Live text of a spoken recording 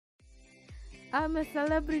I'm a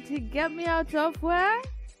celebrity. Get me out of where?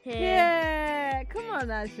 Here. Yeah. Come on,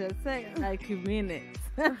 Asha. Say it like you mean it.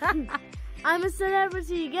 I'm a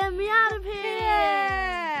celebrity. Get me out of here.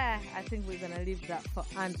 Yeah. I think we're going to leave that for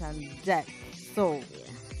Ant and Jack. So,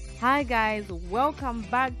 hi guys. Welcome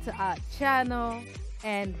back to our channel.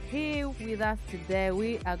 And here with us today,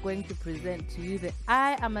 we are going to present to you the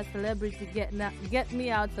I Am a Celebrity. Get Me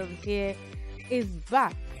Out of Here is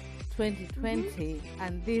back 2020,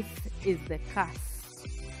 and this is the cast.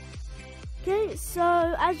 Okay,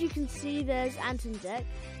 so as you can see, there's Ant and Dec,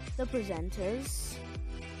 the presenters,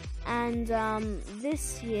 and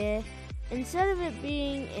this year, instead of it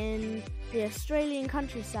being in the Australian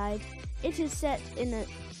countryside, it is set in a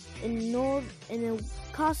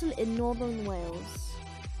castle in northern Wales.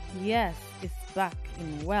 Yes, it's back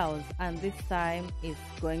in Wales, and this time it's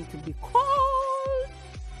going to be cold.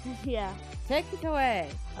 Yeah. Take it away.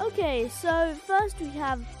 Okay, so first we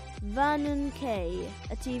have Vernon Kay,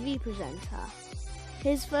 a TV presenter.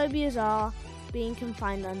 His phobias are being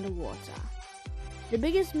confined underwater. The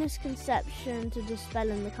biggest misconception to dispel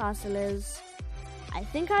in the castle is, I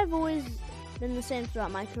think I've always been the same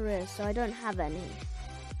throughout my career, so I don't have any.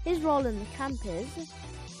 His role in the camp is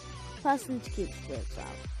person to keep spirits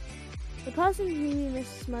up. The person who he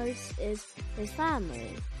misses most is his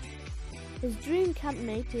family. His dream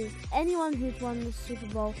campmate is anyone who's won the Super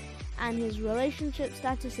Bowl, and his relationship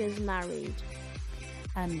status is married.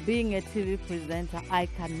 And being a TV presenter, I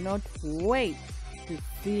cannot wait to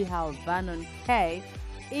see how Vernon Kay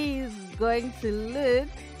is going to look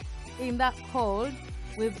in that cold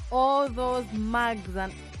with all those mugs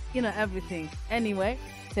and everything. Anyway,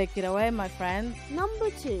 take it away, my friend. Number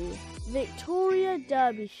 2, Victoria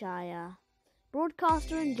Derbyshire,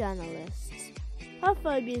 broadcaster and journalist. Her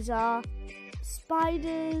phobias are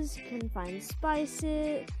spiders, confined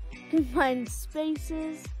spaces,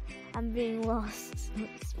 and being lost. Not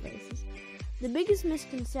spaces. The biggest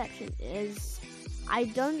misconception is, I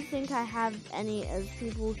don't think I have any, as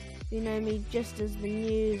people who know me just as the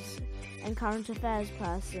news and current affairs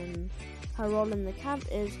person. Her role in the camp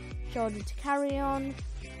is shoulder to carry on.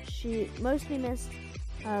 She mostly missed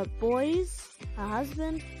her boys, her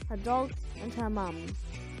husband, her dog, and her mum.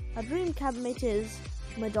 Her dream campmate is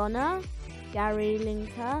Madonna, Gary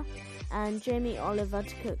Lineker, and Jamie Oliver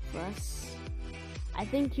to cook for us. I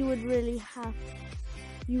think you could really have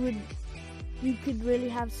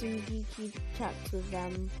some geeky chats with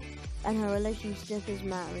them, and her relationship is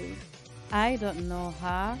married. I don't know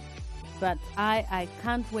her, but I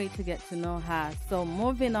can't wait to get to know her. So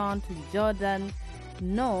moving on to Jordan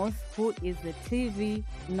North, who is the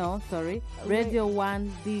Radio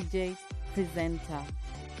 1 DJ presenter.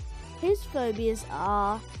 His phobias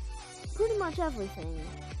are pretty much everything.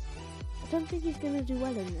 I don't think he's going to do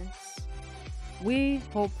well in this. We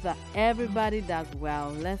hope that everybody does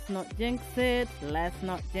well. Let's not jinx it. Let's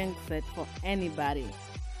not jinx it for anybody.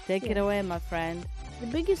 Take it away, my friend. The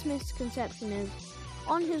biggest misconception is,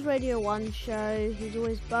 on his Radio 1 show, he's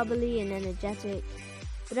always bubbly and energetic,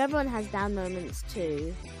 but everyone has down moments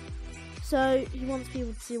too. So he wants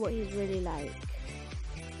people to see what he's really like.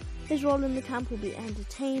 His role in the camp will be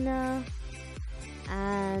entertainer,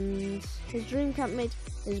 and his dream campmate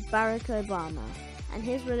is Barack Obama, and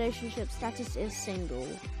his relationship status is single.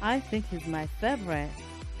 I think he's my favorite.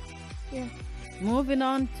 Yeah. Moving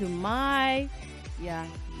on to I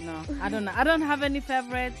don't have any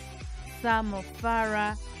favorites. Sam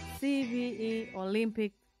Farah, CBE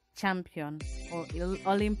Olympic champion or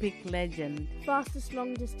Olympic legend. Fastest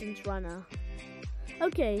long distance runner.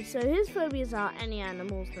 Okay, so his phobias are any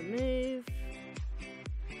animals that move,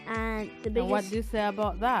 and the biggest... And what do you say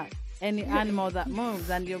about that? Any animal that moves,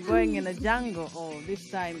 and you're going in a jungle, or this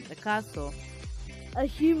time the castle. A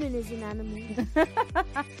human is an animal.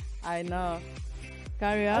 I know.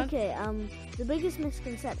 Carry on. Okay, the biggest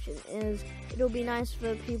misconception is it'll be nice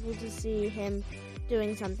for people to see him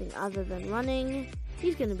doing something other than running.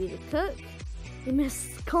 He's going to be the cook. He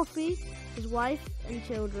missed coffee, his wife and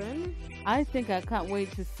children. I think I can't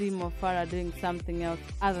wait to see Mo Farah doing something else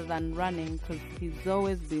other than running, because he's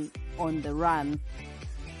always been on the run.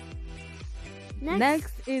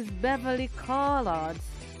 Next is Beverly Collard's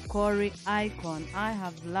Corrie icon. I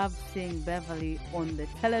have loved seeing Beverly on the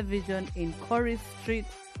television in Corrie Street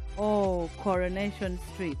or Coronation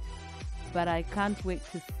Street, but I can't wait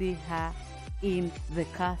to see her in the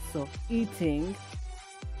castle eating.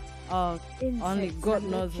 Only God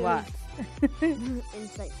knows what.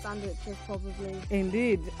 Insect sandwiches, probably.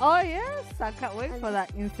 Indeed. Oh yes, I can't wait for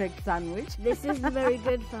that insect sandwich. This isn't very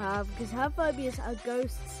good for her because her phobias are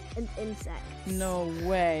ghosts and insects. No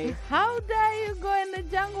way. How dare you go in the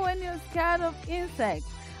jungle when you're scared of insects?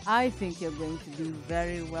 I think you're going to do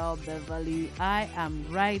very well, Beverly. I am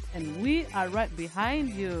right, and we are right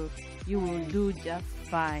behind you. You will do just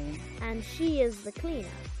fine. And she is the cleaner.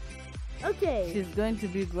 Okay. She's going to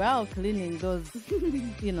be well cleaning those,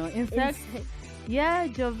 insects. Yeah,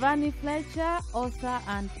 Giovanni Fletcher, author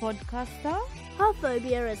and podcaster. Her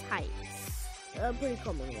phobia is heights. A pretty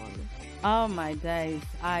common one. Oh my days.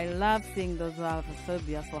 I love seeing those who have a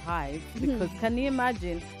phobia for heights because can you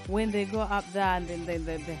imagine when they go up there and then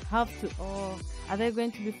they have to, are they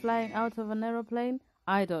going to be flying out of an aeroplane?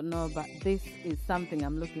 I don't know, but this is something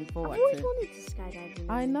I'm looking forward to. I've always wanted to skydive.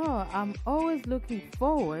 I know. I'm always looking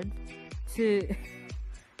forward to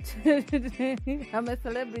I'm a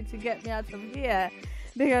celebrity to get me out of here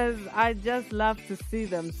because I just love to see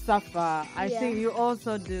them suffer. I think you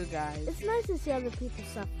also do, guys. It's nice to see other people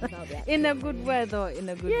suffer without that. In a good way, though. In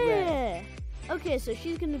a good way. Yeah. Okay, so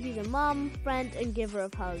she's going to be the mum, friend, and giver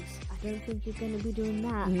of hugs. I don't think you're going to be doing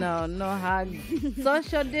that. No hugs.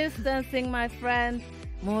 Social distancing, my friend.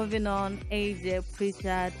 Moving on, AJ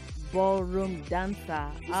Pritchard, ballroom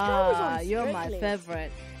dancer. You're my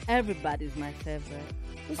favorite. Everybody's my favorite.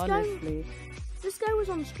 Honestly. This guy was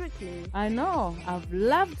on Strictly. I know. I've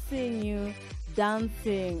loved seeing you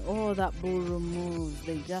dancing. Oh, that ballroom moves.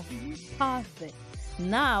 They just perfect.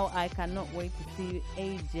 Now I cannot wait to see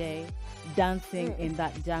AJ dancing in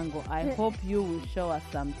that jungle. I hope you will show us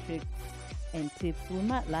some tricks and tips. We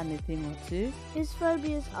might learn a thing or two. His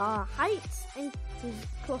phobias are heights and he's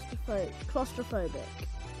claustrophobic.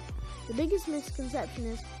 The biggest misconception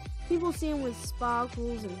is people see him with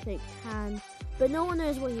sparkles and fake tan, but no one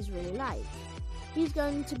knows what he's really like. He's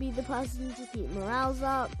going to be the person to keep morals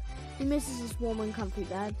up. He misses his warm and comfy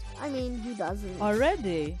bed. I mean, who doesn't?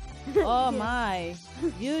 Already? Oh my.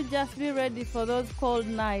 You just be ready for those cold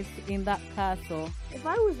nights in that castle. If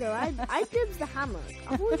I was there, I'd dibs the hammock.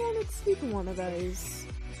 I've always wanted to sleep in one of those.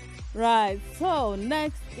 Right, so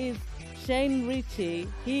next is Shane Ritchie.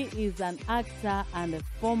 He is an actor and a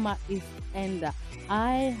former East Ender.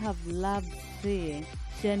 I have loved seeing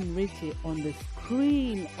Shane Ritchie on the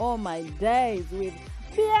screen all my days with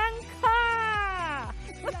Bianca.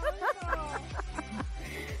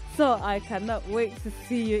 So I cannot wait to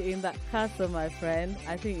see you in that castle, my friend.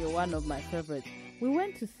 I think you're one of my favorites. We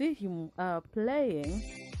went to see him playing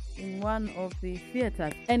in one of the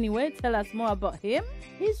theaters. Anyway, tell us more about him.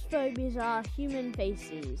 His phobias are human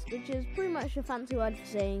faces, which is pretty much a fancy word for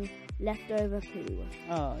saying leftover poo.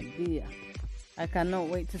 Oh dear. I cannot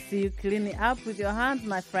wait to see you clean it up with your hands,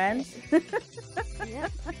 my friend.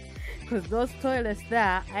 Yep. Because those toilets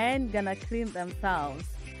there ain't gonna clean themselves.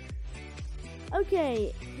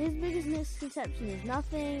 Okay, his biggest misconception is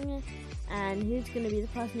nothing, and he's going to be the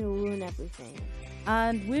person who will ruin everything.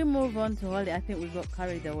 And we move on to Holly. I think we got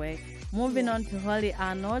carried away. Moving on to Holly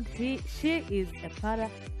Arnold. She is a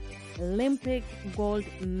Paralympic gold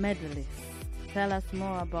medalist. Tell us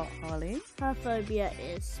more about Holly. Her phobia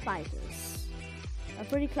is spiders. A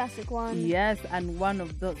pretty classic one. Yes, and one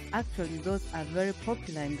of those, actually those are very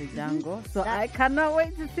popular in the jungle. So I cannot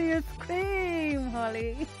wait to see you scream,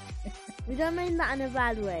 Holly. We don't mean that in a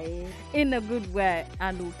bad way. In a good way,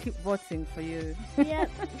 and we'll keep voting for you.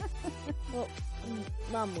 Yep. Well,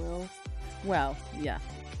 Mum will. Well, yeah.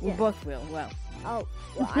 We both will. Well,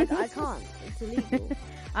 I can't. It's illegal.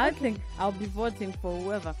 I think I'll be voting for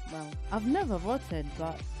whoever. Well, I've never voted,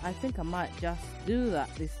 but I think I might just do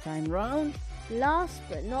that this time round. Last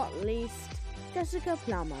but not least, Jessica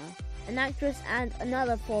Plummer, an actress and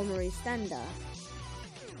another former EastEnder.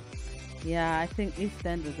 Yeah, I think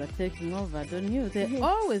EastEnders are taking over, don't you? They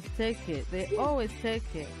always take it.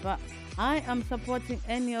 But I am supporting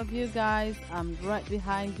any of you guys. I'm right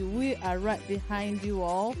behind you. We are right behind you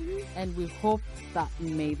all. And we hope that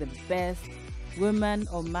may the best woman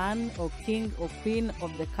or man or king or queen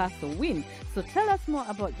of the castle win. So tell us more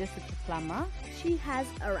about Jessica Plummer. She has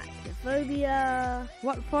arachnophobia.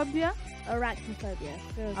 What phobia? Arachnophobia.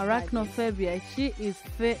 Arachnophobia.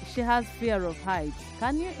 She has fear of heights.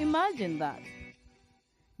 Can you imagine that?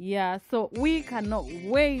 Yeah, so we cannot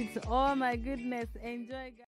wait. Oh my goodness. Enjoy, guys.